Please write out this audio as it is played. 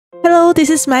Hello, this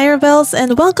is Myrabels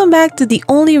and welcome back to the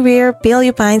only rare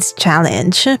Paleo Pines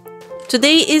challenge.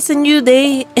 Today is a new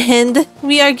day and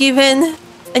we are given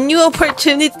a new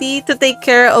opportunity to take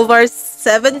care of our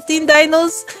 17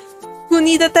 dinos who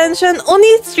need attention.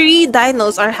 Only 3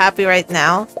 dinos are happy right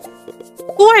now.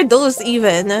 Who are those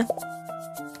even?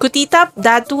 Kutitap,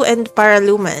 Datu, and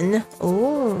Paraluman.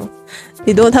 Oh,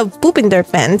 they don't have poop in their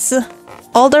pants.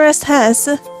 All the rest has.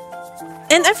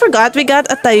 And I forgot we got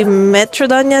a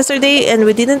Dimetrodon yesterday and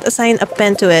we didn't assign a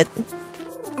pen to it.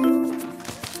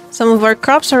 Some of our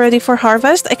crops are ready for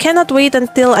harvest. I cannot wait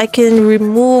until I can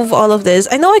remove all of this.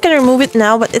 I know I can remove it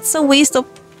now, but it's a waste of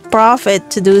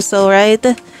profit to do so, right?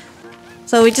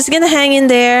 So we're just gonna hang in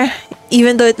there,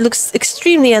 even though it looks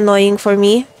extremely annoying for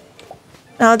me.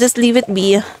 I'll just leave it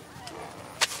be.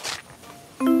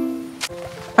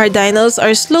 Our dinos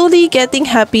are slowly getting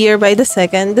happier by the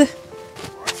second.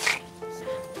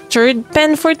 Third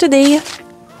pen for today.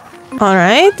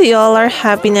 Alright, y'all are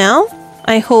happy now.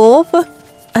 I hope.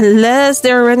 Unless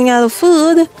they're running out of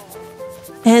food.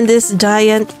 And this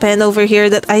giant pen over here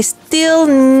that I still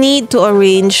need to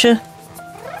arrange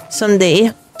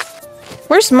someday.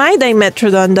 Where's my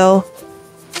Dimetrodon though?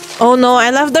 Oh no, I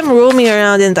left them roaming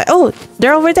around and oh,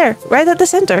 they're over there, right at the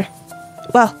center.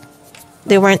 Well,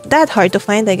 they weren't that hard to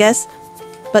find, I guess.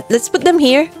 But let's put them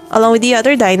here, along with the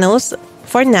other dinos.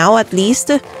 For now, at least.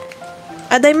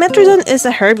 A Dimetrodon is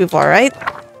a herbivore, right?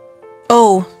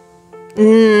 Oh.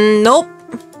 Nope.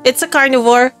 It's a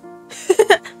carnivore.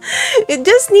 It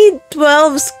just needs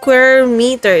 12 square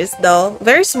meters, though.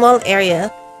 Very small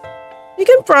area. We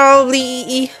can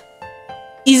probably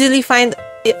easily find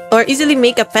or easily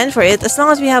make a pen for it as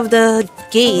long as we have the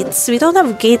gates. We don't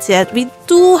have gates yet. We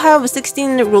do have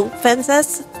 16 rope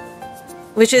fences,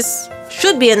 which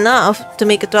should be enough to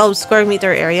make a 12 square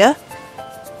meter area.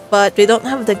 But we don't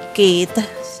have the gate,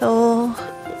 so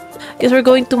I guess we're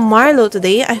going to Marlow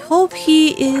today. I hope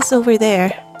he is over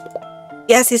there.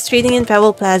 Yes, he's trading in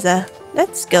Pebble Plaza.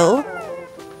 Let's go.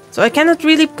 So I cannot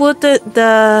really put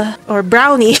or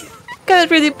Brownie. Cannot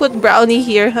really put Brownie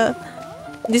here, huh?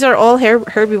 These are all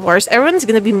herbivores. Everyone's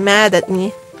gonna be mad at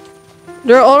me.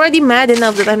 They're already mad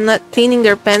enough that I'm not cleaning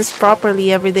their pens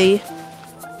properly every day.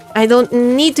 I don't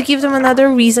need to give them another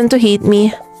reason to hate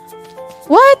me.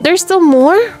 What? There's still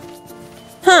more?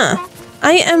 Huh.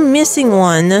 I am missing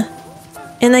one.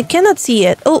 And I cannot see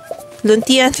it. Oh,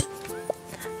 Luntian.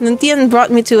 Luntian brought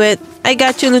me to it. I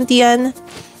got you, Luntian.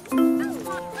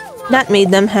 That made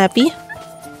them happy.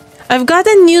 I've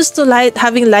gotten used to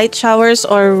having light showers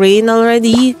or rain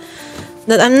already,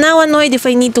 that I'm now annoyed if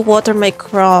I need to water my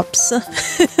crops.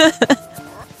 This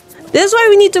is why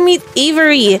we need to meet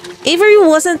Avery. Avery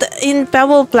wasn't in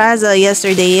Pebble Plaza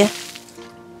yesterday.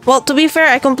 Well, to be fair,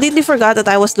 I completely forgot that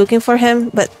I was looking for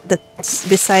him, but that's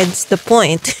besides the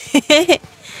point.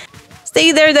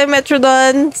 Stay there,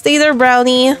 Dimetrodon. Stay there,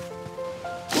 Brownie.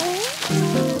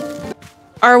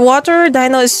 Our water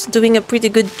dino is doing a pretty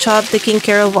good job taking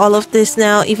care of all of this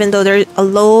now, even though they're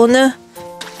alone.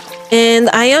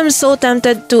 And I am so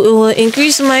tempted to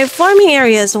increase my farming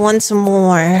areas once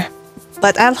more.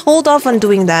 But I'll hold off on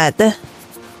doing that.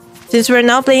 Since we're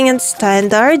now playing in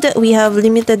standard, we have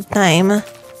limited time.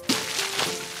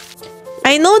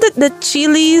 I know that the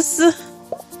chilies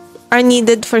are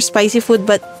needed for spicy food,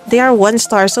 but they are 1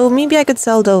 star, so maybe I could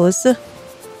sell those.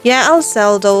 Yeah, I'll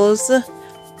sell those.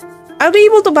 I'll be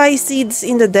able to buy seeds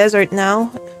in the desert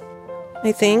now,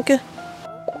 I think.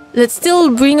 Let's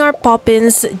still bring our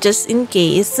poppins just in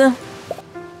case. I'm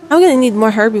gonna need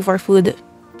more herbivore food.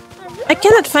 I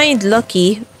cannot find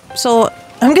Lucky, so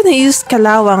I'm gonna use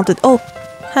Kalawang to... Oh,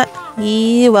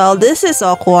 yeah, well, this is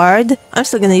awkward. I'm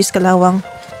still gonna use Kalawang.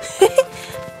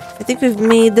 I think we've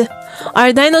made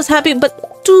our dinos happy,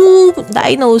 but 2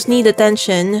 dinos need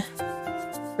attention.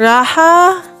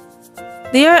 Raha?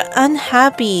 They are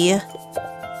unhappy.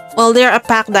 Well, they're a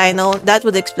pack dino. That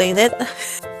would explain it.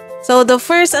 So the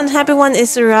first unhappy one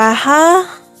is Raha.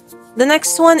 The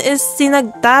next one is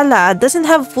Sinagdala. Doesn't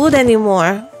have food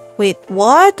anymore. Wait,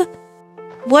 what?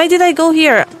 Why did I go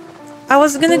here? I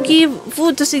was gonna give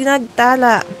food to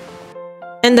Sinagdala.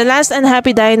 And the last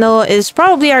unhappy dino is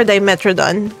probably our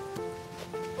Dimetrodon.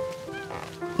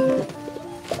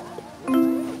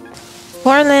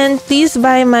 Portland, please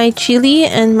buy my chili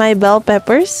and my bell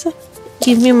peppers.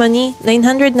 Give me money.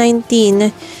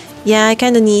 919. Yeah, I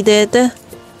kinda need it.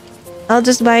 I'll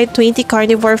just buy 20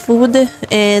 carnivore food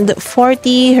and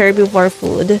 40 herbivore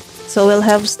food. So we'll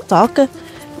have stock.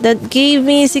 That gave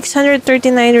me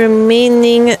 639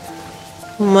 remaining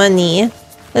money.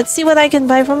 Let's see what I can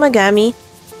buy from Magami.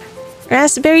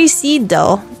 Raspberry seed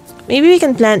though. Maybe we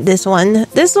can plant this one.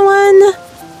 This one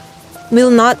will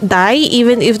not die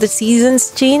even if the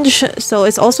seasons change, so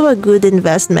it's also a good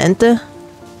investment.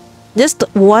 Just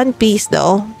one piece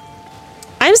though.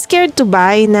 I'm scared to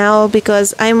buy now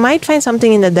because I might find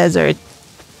something in the desert.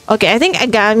 Okay, I think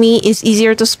Agami is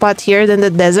easier to spot here than the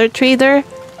desert trader.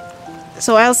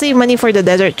 So I'll save money for the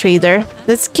desert trader.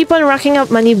 Let's keep on racking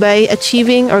up money by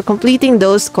achieving or completing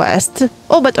those quests.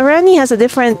 Oh, but Orani has a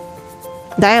different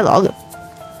dialogue.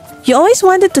 You always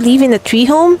wanted to live in a tree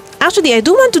home? Actually, I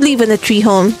do want to live in a tree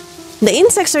home. The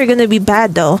insects are gonna be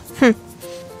bad though.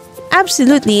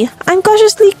 Absolutely. I'm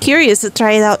cautiously curious to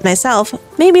try it out myself.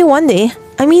 Maybe one day.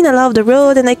 I mean, I love the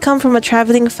road and I come from a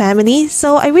traveling family,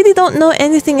 so I really don't know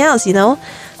anything else, you know?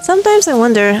 Sometimes I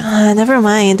wonder, never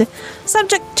mind.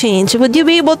 Subject change. Would you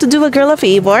be able to do a girl a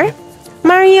favor?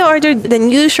 Maria ordered the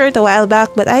new shirt a while back,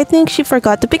 but I think she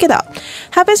forgot to pick it up.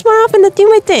 Happens more often than you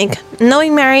might think.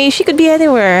 Knowing Mary, she could be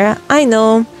anywhere. I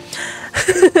know.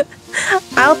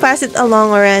 I'll pass it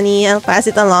along, Orani. I'll pass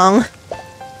it along.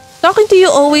 Talking to you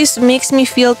always makes me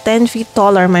feel 10 feet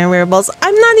taller, my wearables.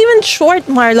 I'm not even short,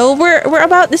 Marlo. We're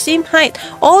about the same height.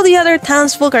 All the other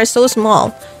townsfolk are so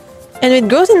small. And with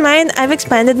growth in mind, I've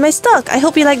expanded my stock. I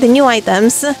hope you like the new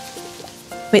items.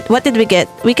 Wait, what did we get?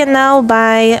 We can now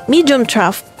buy medium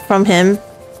truff from him.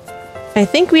 I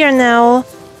think we are now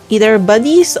either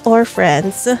buddies or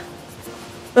friends.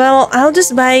 Well, I'll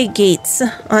just buy gates,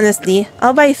 honestly.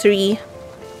 I'll buy 3.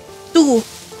 2.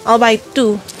 I'll buy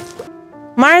 2.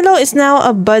 Marlo is now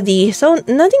a buddy, so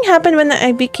nothing happened when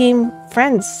I became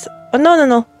friends. Oh,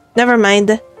 no. Never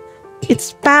mind.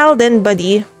 It's pal then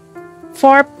buddy.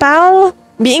 For pal,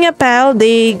 being a pal,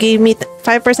 they gave me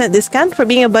 5% discount. For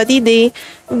being a buddy, they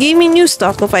gave me new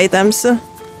stock of items.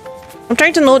 I'm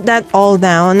trying to note that all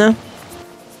down.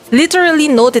 Literally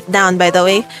note it down, by the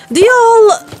way. Do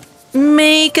y'all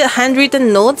make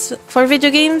handwritten notes for video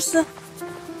games?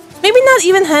 Maybe not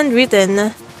even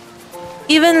handwritten.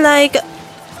 Even like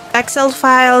Excel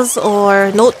files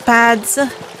or notepads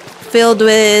filled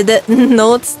with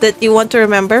notes that you want to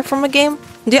remember from a game.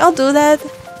 Do y'all do that?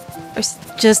 Or is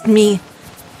it just me?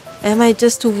 Am I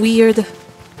just weird?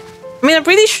 I mean, I'm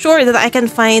pretty sure that I can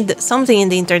find something in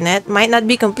the internet. Might not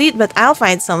be complete, but I'll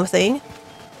find something.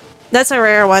 That's a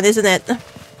rare one, isn't it?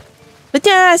 But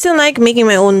yeah, I still like making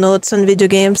my own notes on video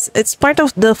games. It's part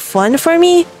of the fun for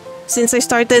me. Since I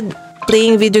started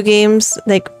playing video games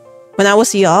like when I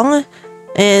was young,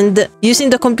 and using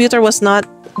the computer was not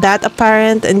that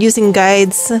apparent, and using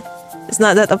guides is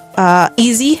not that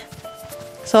easy.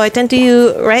 So I tend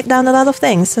to write down a lot of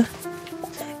things.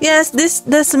 Yes,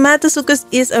 the Matasukas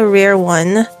is a rare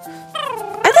one.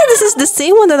 I think this is the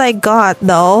same one that I got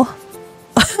though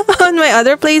on my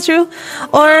other playthrough.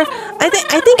 Or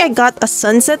I think I got a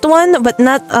sunset one, but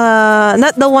not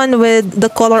the one with the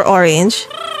color orange.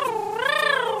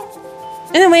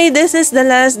 Anyway, this is the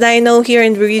last dino here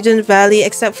in Virgin Valley,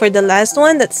 except for the last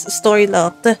one that's story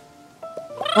locked.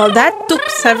 Well, that took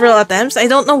several attempts. I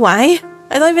don't know why.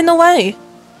 I don't even know why.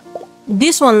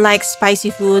 This one likes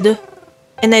spicy food,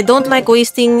 and I don't like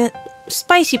wasting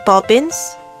spicy poppins.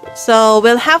 So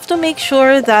we'll have to make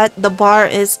sure that the bar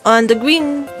is on the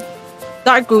green,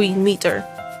 dark green meter.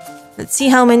 Let's see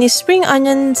how many spring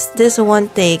onions this one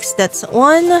takes. That's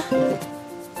 1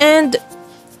 and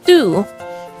 2.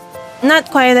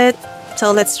 Not quite it,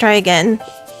 so let's try again.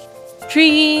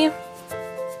 3.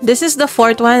 This is the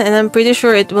 4th one, and I'm pretty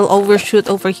sure it will overshoot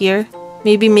over here.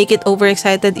 Maybe make it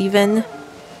overexcited even.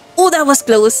 Oh, that was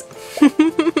close.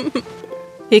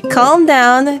 Hey, calm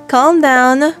down, calm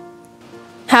down.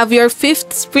 Have your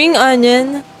 5th spring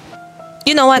onion.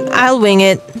 You know what? I'll wing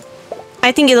it.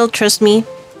 I think it'll trust me.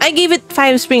 I gave it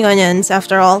 5 spring onions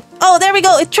after all. Oh, there we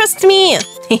go. It trusts me.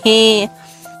 Hehe.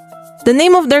 The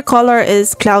name of their color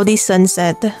is Cloudy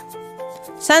Sunset.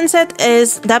 Sunset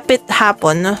is Dapit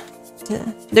Hapon.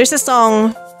 There's a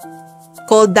song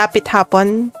called Dapit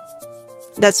Hapon.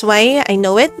 That's why I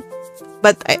know it.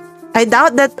 But I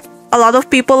doubt that a lot of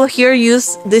people here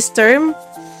use this term.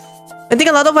 I think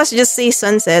a lot of us just say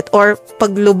sunset or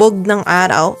paglubog ng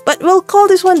araw. But we'll call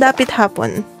this one Dapit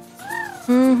Hapon.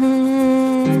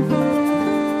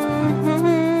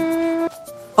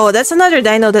 Oh, that's another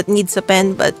dino that needs a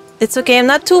pen, but it's okay. I'm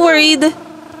not too worried.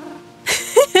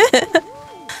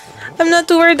 I'm not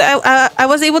too worried. I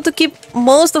was able to keep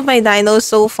most of my dinos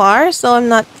so far, so I'm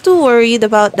not too worried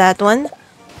about that one.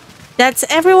 That's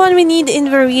everyone we need in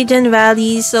Virgin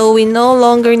Valley, so we no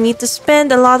longer need to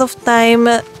spend a lot of time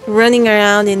running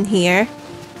around in here.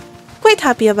 Quite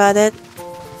happy about it.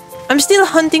 I'm still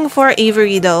hunting for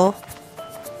Avery though.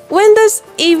 When does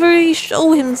Avery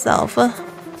show himself?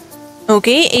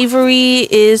 Okay, Avery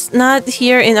is not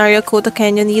here in Ariakota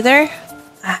Canyon either.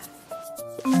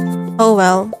 Oh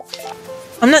well.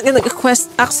 I'm not gonna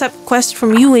accept quest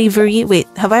from you, Avery. Wait,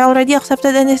 have I already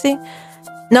accepted anything?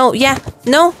 No, yeah.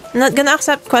 No, I'm not gonna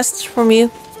accept quests from you.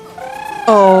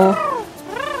 Oh.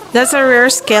 That's a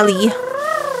rare Skelly.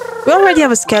 We already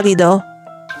have a Skelly though.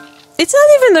 It's not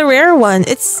even a rare one.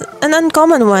 It's an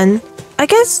uncommon one. I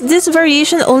guess this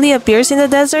variation only appears in the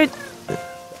desert.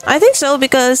 I think so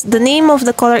because the name of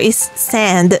the color is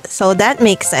sand, so that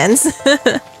makes sense.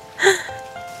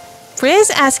 Freya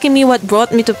is asking me what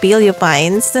brought me to Paleo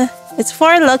Pines. It's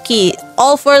for Lucky.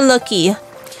 All for Lucky.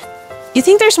 You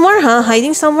think there's more, huh?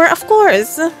 Hiding somewhere? Of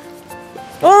course.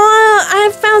 Oh,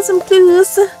 I've found some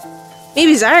clues.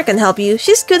 Maybe Zara can help you.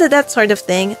 She's good at that sort of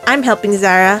thing. I'm helping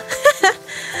Zara.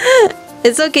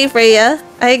 It's okay, Freya.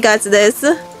 I got this.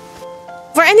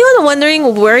 For anyone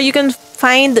wondering where you can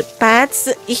find pets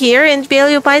here in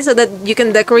Paleo Pines so that you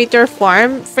can decorate your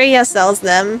farm, Freya sells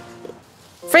them.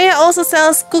 Freya also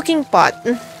sells cooking pot.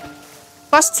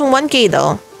 Costs 1k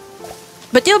though.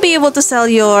 But you'll be able to sell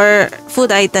your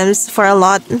food items for a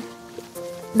lot.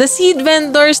 The seed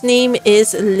vendor's name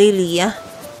is Lily.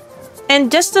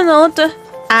 And just to note,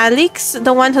 Alex,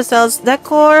 the one who sells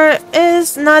decor,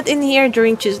 is not in here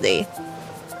during Tuesday.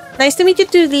 Nice to meet you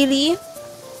too, Lily.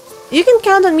 You can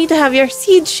count on me to have your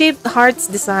seed-shaped heart's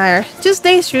desire.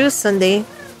 Tuesday through Sunday.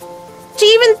 She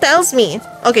even tells me.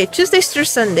 Okay, Tuesdays through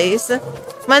Sundays.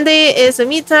 Monday is a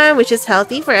me time, which is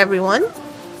healthy for everyone.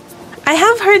 I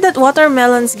have heard that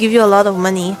watermelons give you a lot of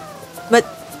money. But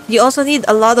you also need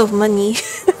a lot of money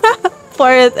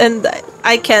for it, and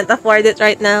I can't afford it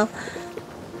right now.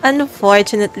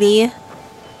 Unfortunately.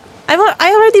 I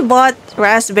already bought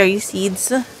raspberry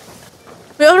seeds.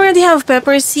 We already have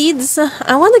pepper seeds.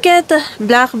 I want to get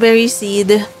blackberry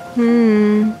seed.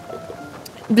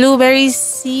 Blueberry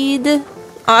seed.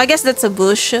 Oh, I guess that's a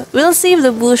bush. We'll save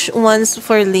the bush ones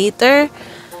for later.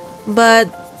 But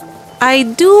I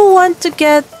do want to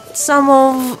get some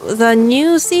of the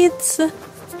new seeds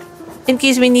in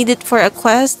case we need it for a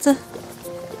quest.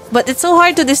 But it's so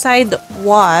hard to decide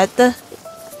what.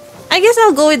 I guess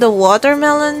I'll go with the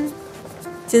watermelon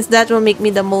since that will make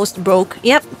me the most broke.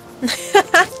 Yep.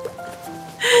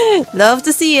 Love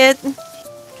to see it.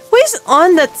 Who is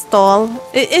on that stall?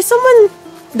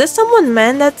 Does someone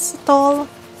man that stall?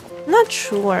 Not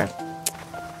sure.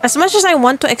 As much as I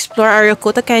want to explore our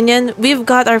Yokota Canyon, we've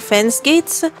got our fence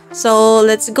gates. So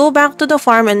let's go back to the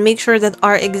farm and make sure that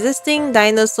our existing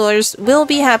dinosaurs will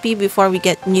be happy before we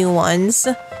get new ones.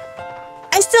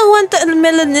 I still want the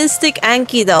melanistic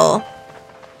Anki though.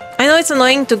 I know it's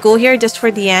annoying to go here just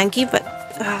for the Anki, but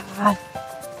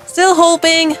still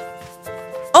hoping.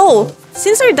 Oh,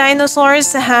 since our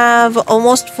dinosaurs have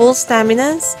almost full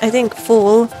staminas, I think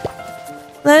full,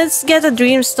 let's get a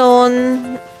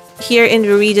dreamstone here in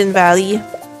the Regent Valley.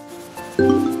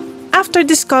 After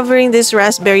discovering this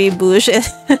raspberry bush,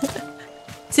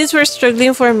 since we're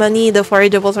struggling for money, the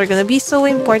forageables are gonna be so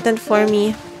important for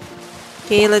me.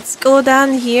 Okay, let's go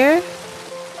down here.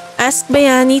 Ask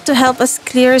Bayani to help us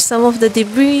clear some of the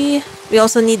debris. We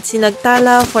also need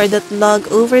Sinagtala for that log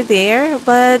over there,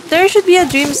 but there should be a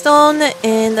dreamstone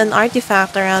and an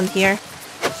artifact around here.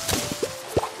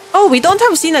 Oh, we don't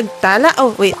have Sinagtala?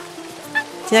 Oh, wait.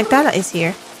 Sinagtala is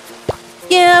here.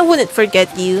 Yeah, I wouldn't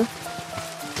forget you.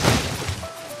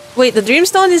 Wait, the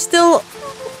dreamstone is still...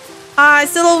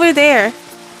 it's still over there.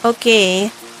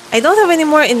 Okay. I don't have any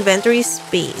more inventory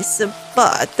space,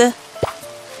 but...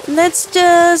 let's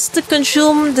just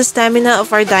consume the stamina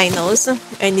of our dinos.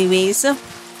 Anyways.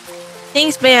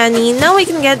 Thanks, Bayani. Now we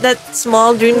can get that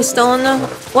small dreamstone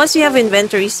once we have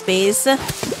inventory space.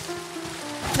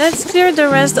 Let's clear the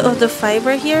rest of the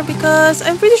fiber here because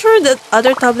I'm pretty sure that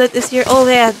other tablet is here. Oh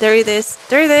yeah, there it is.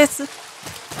 There it is.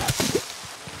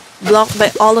 Blocked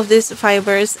by all of these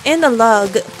fibers and a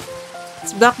log.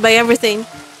 It's blocked by everything.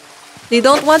 They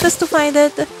don't want us to find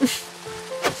it.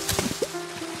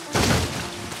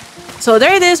 So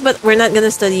there it is, but we're not gonna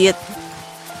study it.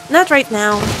 Not right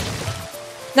now.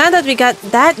 Now that we got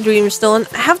that dreamstone,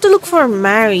 I have to look for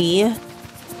Mary.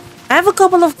 I have a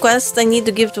couple of quests I need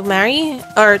to give to Mary,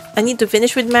 or I need to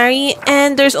finish with Mary,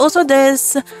 and there's also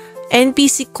this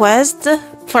NPC quest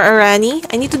for Orani.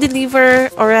 I need to deliver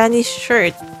Orani's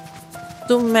shirt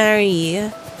to Mary.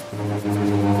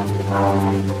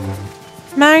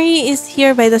 Mary is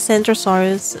here by the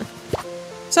Centrosaurus.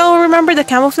 So, remember the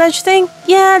camouflage thing?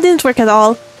 Yeah, it didn't work at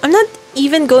all. I'm not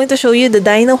even going to show you the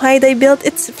dino hide I built.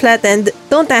 It's flattened.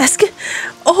 Don't ask.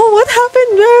 Oh, what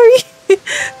happened, Mary?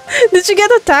 Did she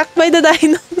get attacked by the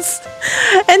dinos?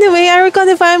 Anyway, I reckon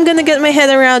if I'm gonna get my head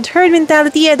around herd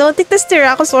mentality, I don't think the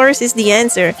Styracosaurus is the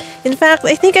answer. In fact,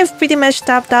 I think I've pretty much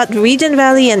tapped out Regent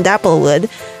Valley and Dapplewood.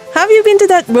 Have you been to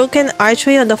that broken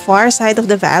archway on the far side of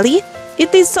the valley?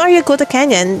 It leads to Aryakota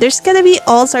Canyon. There's gonna be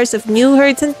all sorts of new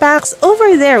herds and packs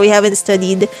over there we haven't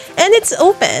studied, and it's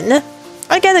open.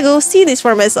 I gotta go see this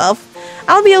for myself.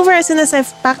 I'll be over as soon as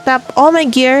I've packed up all my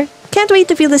gear. Can't wait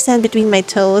to feel the sand between my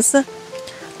toes.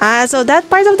 So that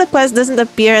part of the quest doesn't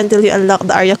appear until you unlock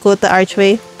the Aryakota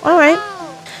archway. Alright.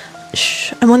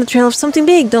 Shh, I'm on the trail of something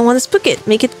big. Don't want to spook it.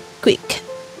 Make it quick.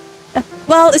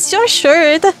 Well, it's your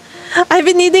shirt. I've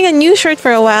been needing a new shirt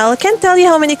for a while. Can't tell you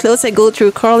how many clothes I go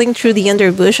through crawling through the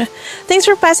underbush. Thanks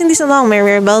for passing this along, my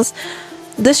Mirabels.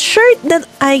 The shirt that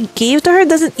I gave to her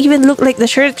doesn't even look like the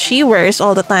shirt she wears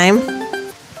all the time.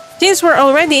 Since we're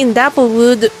already in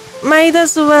Dapplewood, might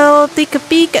as well take a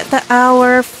peek at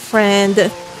our friend,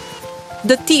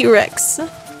 the T-Rex.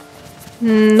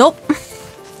 Nope.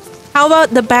 How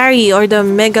about the Barry or the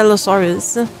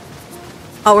Megalosaurus?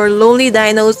 Our lowly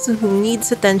dinos who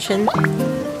needs attention.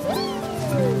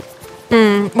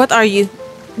 What are you?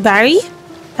 Barry?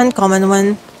 Uncommon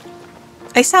one.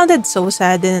 I sounded so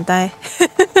sad, didn't I?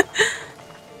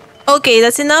 Okay,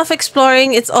 that's enough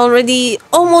exploring. It's already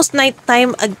almost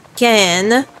nighttime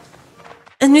again.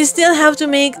 And we still have to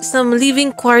make some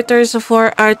living quarters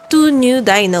for our 2 new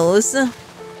dinos.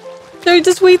 They're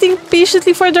just waiting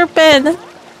patiently for their pen.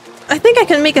 I think I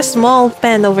can make a small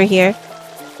pen over here.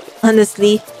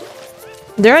 Honestly.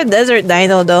 They're a desert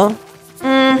dino though.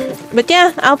 But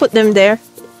yeah, I'll put them there.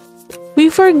 We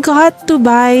forgot to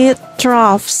buy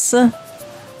troughs.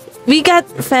 We got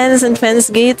fence and fence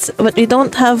gates, but we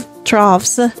don't have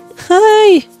troughs.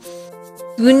 Hi!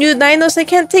 2 new dinos I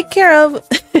can't take care of.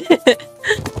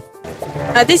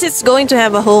 At least it's going to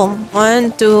have a home.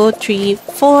 1, 2, 3,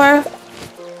 4.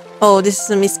 Oh, this is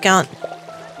a miscount.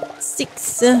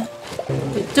 6.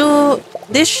 2.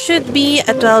 This should be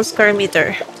a 12 square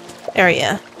meter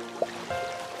area.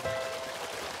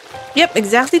 Yep,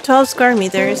 exactly 12 square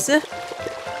meters.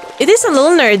 It is a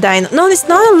loner dino. No, it's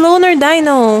not a loner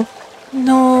dino.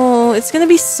 No, it's gonna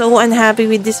be so unhappy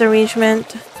with this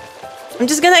arrangement. I'm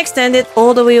just gonna extend it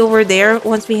all the way over there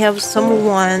once we have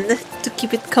someone to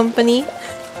keep it company.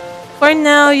 For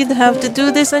now, you'd have to do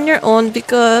this on your own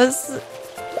because...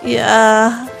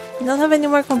 yeah, I don't have any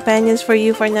more companions for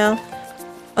you for now.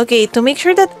 Okay, to make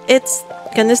sure that it's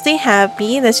gonna stay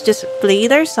happy, let's just play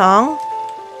their song.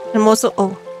 I'm also...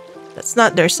 oh, that's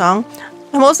not their song.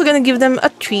 I'm also gonna give them a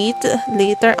treat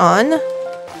later on.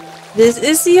 This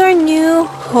is your new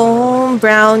home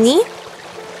brownie.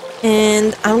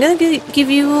 And I'm gonna give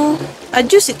you a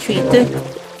juicy treat.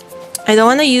 I don't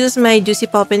want to use my juicy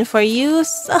poppin for you,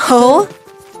 so...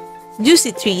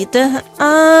 juicy treat.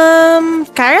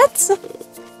 Carrots?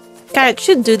 Carrots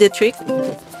should do the trick.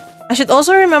 I should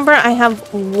also remember I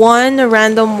have 1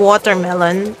 random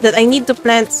watermelon that I need to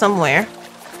plant somewhere.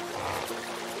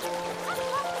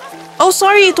 Oh,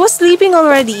 sorry, it was sleeping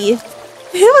already.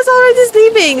 It was already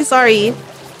sleeping. Sorry.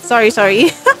 Sorry.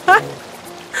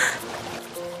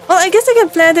 Well, I guess I can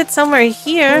plant it somewhere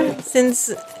here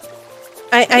since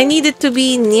I need it to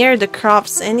be near the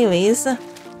crops anyways.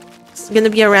 It's gonna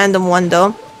be a random one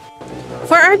though.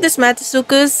 For our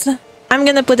Desmatasukus, I'm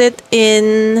gonna put it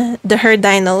in the herd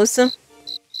dinos.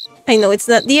 I know it's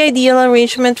not the ideal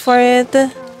arrangement for it,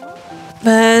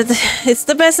 but it's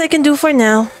the best I can do for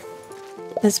now.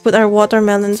 Let's put our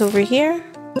watermelons over here.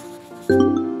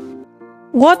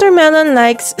 Watermelon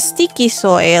likes sticky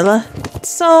soil,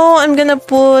 so I'm gonna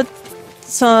put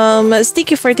some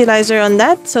sticky fertilizer on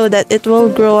that so that it will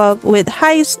grow up with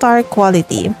high star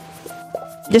quality.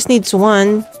 Just needs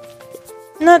 1.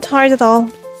 Not hard at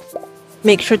all.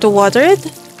 Make sure to water it.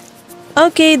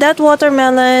 Okay, that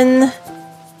watermelon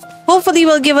hopefully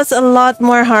will give us a lot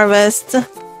more harvest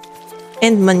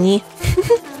and money.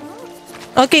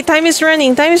 Okay, time is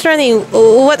running.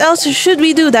 What else should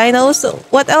we do, dinos?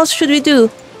 What else should we do?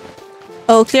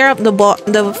 Oh, clear up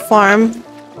the farm.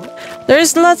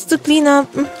 There's lots to clean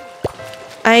up.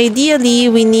 Ideally,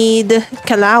 we need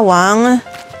kalawang.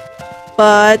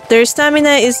 But their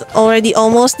stamina is already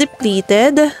almost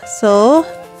depleted. So,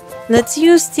 let's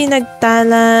use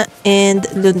tinagtala and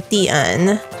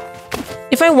luntian.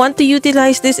 If I want to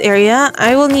utilize this area,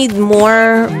 I will need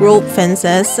more rope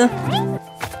fences.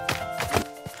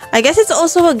 I guess it's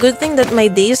also a good thing that my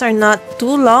days are not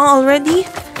too long already,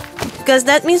 because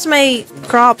that means my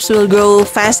crops will grow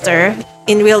faster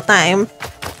in real time.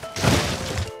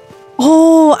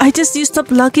 Oh, I just used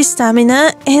up Lucky's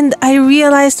stamina and I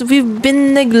realized we've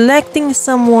been neglecting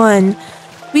someone.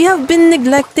 We have been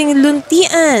neglecting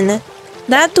Luntian.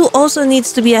 That too also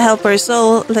needs to be a helper,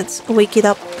 so let's wake it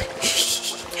up.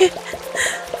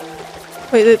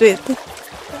 Wait.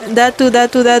 That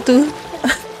too.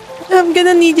 I'm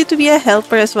gonna need you to be a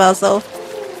helper as well, so...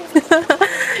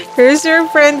 Here's your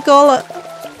friend call.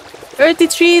 Earthy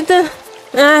treat.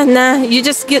 Nah, you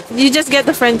just get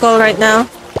the friend call right now.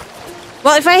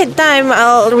 Well, if I had time,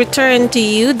 I'll return to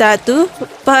you, Datu.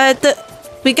 But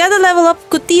we gotta level up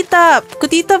Kutitap.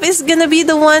 Kutitap is gonna be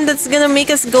the one that's gonna make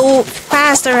us go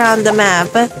fast around the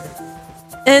map.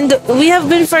 And we have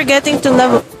been forgetting to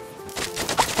level...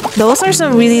 Those are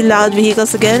some really loud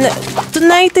vehicles again.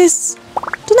 Tonight is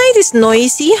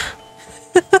noisy.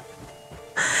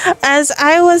 As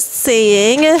I was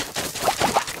saying,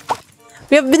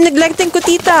 we have been neglecting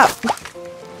Kutitap.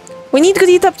 We need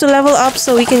Kutitap to level up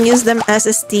so we can use them as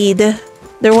a steed.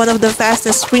 They're one of the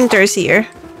fastest sprinters here.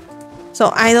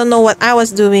 So I don't know what I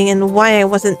was doing and why I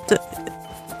wasn't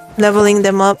leveling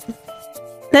them up.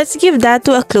 Let's give that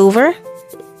to a Clover.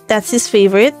 That's his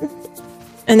favorite.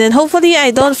 And then hopefully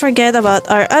I don't forget about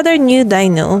our other new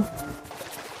dino.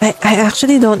 I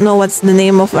actually don't know what's the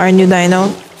name of our new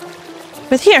dino.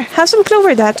 But here, have some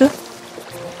Clover, Datu.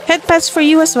 Head pets for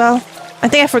you as well. I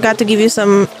think I forgot to give you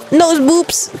some nose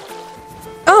boops.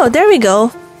 Oh, there we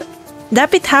go.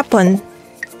 That it happened.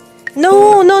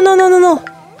 No.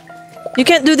 You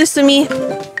can't do this to me.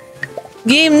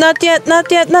 Game, not yet.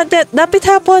 That it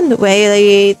happened.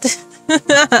 Wait.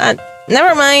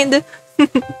 Never mind.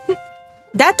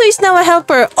 Datu is now a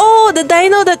helper. Oh, the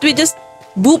dino that we just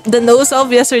booped the nose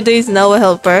of yesterday is now a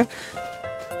helper.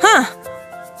 Huh.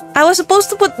 I was supposed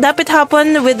to put Dapit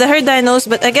Happen with her dinos,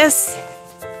 but I guess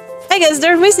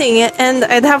they're missing it, and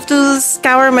I'd have to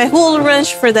scour my whole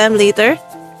ranch for them later.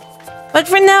 But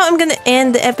for now, I'm gonna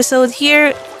end the episode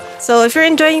here. So if you're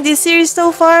enjoying this series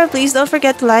so far, please don't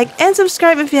forget to like and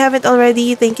subscribe if you haven't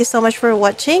already. Thank you so much for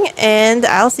watching, and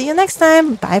I'll see you next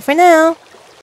time. Bye for now.